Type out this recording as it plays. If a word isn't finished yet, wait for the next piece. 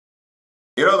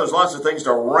You know, there's lots of things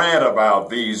to rant about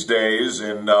these days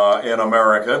in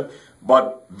America,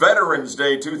 but Veterans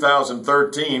Day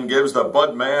 2013 gives the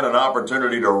Budman an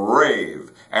opportunity to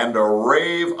rave, and to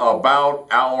rave about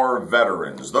our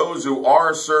veterans, those who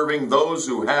are serving, those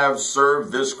who have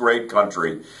served this great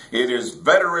country. It is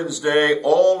Veterans Day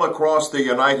all across the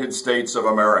United States of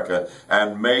America,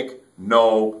 and make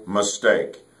no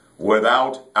mistake,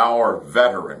 without our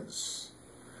veterans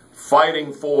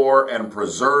fighting for and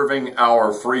preserving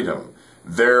our freedom,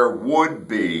 there would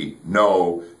be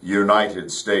no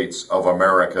United States of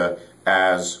America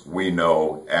as we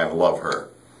know and love her.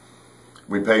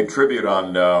 We paid tribute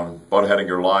on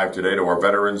Budhedinger Live today to our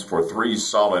veterans for 3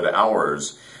 solid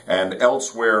hours, and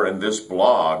elsewhere in this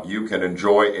blog you can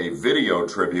enjoy a video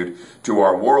tribute to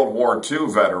our World War II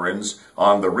veterans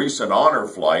on the recent honor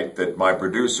flight that my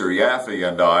producer Yaffe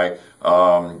and I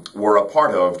were a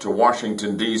part of to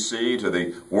Washington, D.C., to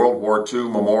the World War II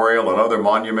Memorial and other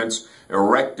monuments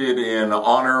erected in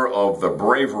honor of the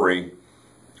bravery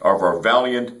of our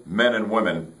valiant men and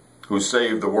women who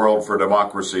saved the world for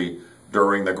democracy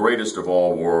during the greatest of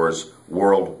all wars,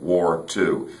 World War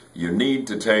II. You need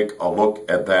to take a look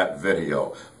at that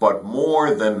video. But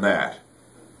more than that,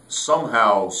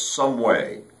 somehow, some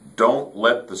way, don't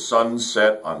let the sun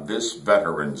set on this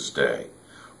Veterans Day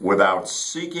without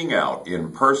seeking out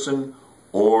in person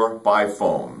or by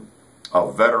phone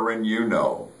a veteran you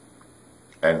know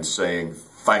and saying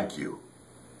thank you.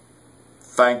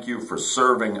 Thank you for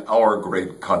serving our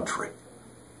great country.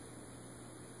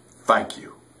 Thank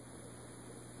you.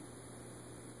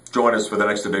 Join us for the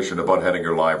next edition of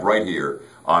Budhedinger Live right here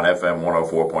on FM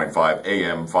 104.5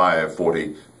 AM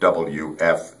 540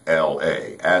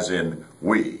 WFLA, as in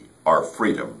we are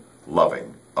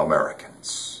freedom-loving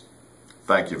Americans.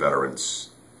 Thank you, veterans.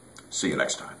 See you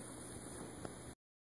next time.